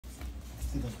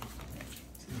Sit down.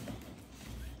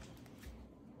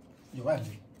 Your wife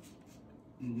dey?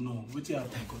 No, wait here.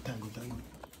 Thank God.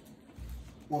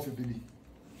 What for your baby?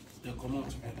 They come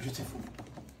out. Beautiful.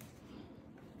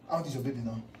 How old is your baby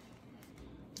now?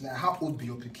 Like how old be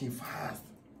your pikin fast?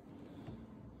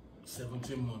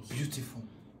 17 months. Beautiful.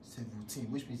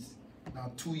 17, which means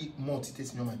now 2 months it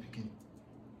takes me on my pikin.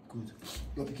 Good.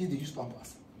 Your pikin they use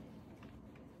pampers?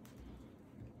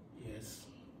 Yes.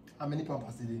 How many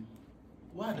pampers a day?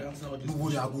 Why the answer all this? No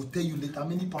worry, I will tell you later. How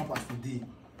many pampers a day?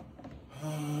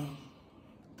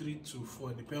 3 to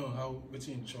 4, depending on how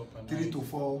waiting in chop and 3 to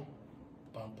 4.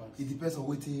 pampers. It depends on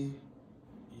waiting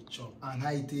Each chop. and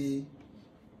how it is.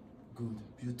 Good.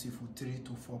 Beautiful. 3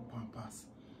 to 4 pampers.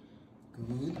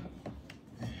 Good.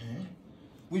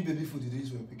 Which baby food did you use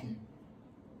for your pikin?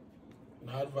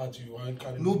 Now advert you want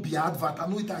carry. No be advert. I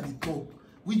know it at the top.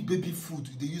 Which baby food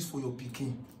they use for your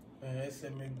pikin?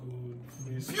 SMA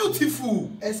good.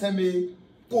 Beautiful. SMA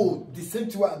gold. The same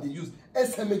thing they use.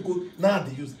 SMA gold. Now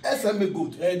they use SMA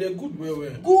gold. Yeah, they're good well.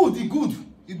 Good.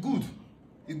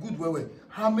 It good well.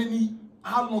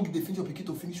 How long did they finish your pikin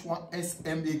to finish one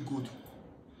SMA gold?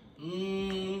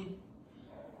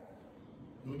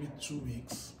 Maybe 2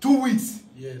 weeks. 2 weeks.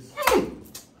 Yes.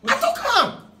 I took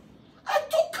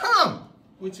calm.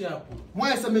 What happened?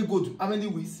 One SMA gold. How many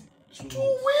weeks? 2 2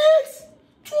 weeks.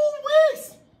 2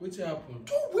 weeks. What happened?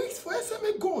 2 weeks for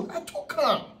SMA gold. I took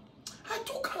calm.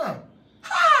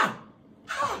 Ha!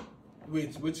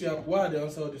 Wait, what happened? Why they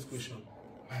answer all this question?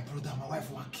 My brother, my wife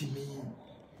will kill me.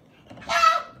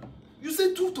 Ha! You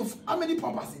say 2 to how many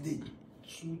pampers a day?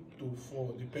 2 to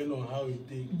 4, depending on how it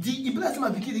takes. The like my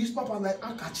pikin they use pampers like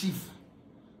handkerchief.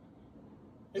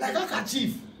 Like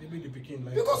handkerchief. Maybe the pikin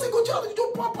like. Because they go to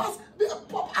do pampers.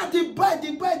 And they buy.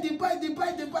 You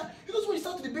know, so when you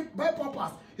start to buy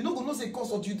pampers, you don't go no say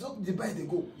cost or you don't they buy they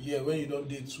go. Yeah, when you don't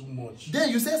date too much. Then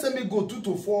you say SMA go 2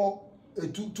 to 4,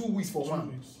 2 weeks for 2 one.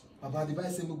 weeks. About they buy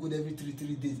SMA go every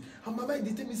 3 days. And my mind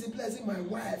they tell me say, I say my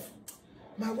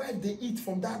wife they eat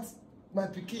from that my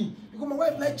pikin because my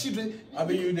wife like children. I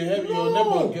mean, you they have your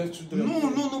neighbor get children.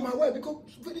 No, my wife because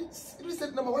very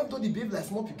recently now my wife don't behave like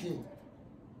small pikin.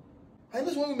 I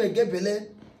know when women get belle,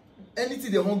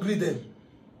 anything they hungry them.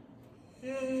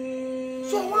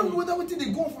 So I want whether wetin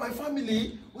they go for my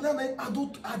family, whether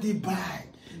I they buy.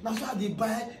 Now so they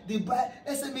buy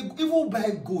SMA, even buy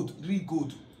gold, real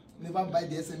gold. Never buy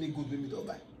the SMA gold when me don't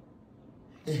buy.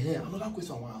 Another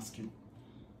question I want to ask you.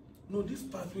 No, this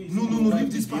pathway is No,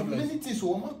 leave this part. Many things.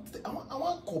 So I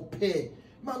want compare.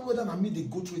 Man, whether I mean they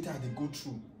go through it or they go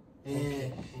through.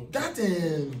 Okay. That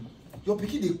your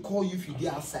pikin they call you if you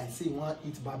get outside, say you want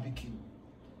eat barbecue.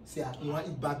 Say you want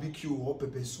eat barbecue or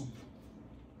pepper soup.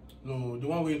 No, the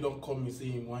one where you don't call me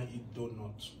saying you want eat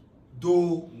donut.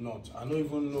 Donut. I don't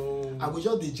even know. I go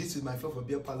just dey gist with my friend for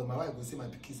beer parlor. My wife go say my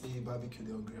pikin say barbecue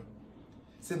they hungry.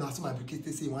 Say now so my pikin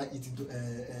say you want eat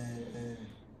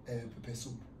pepper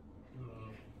soup.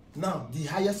 Now the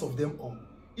highest of them all.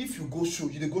 If you go show,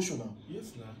 you dey go show now.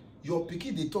 Yes, now. Your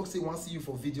pikin they talk say want see you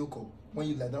for video call when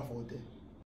you lie down for hotel.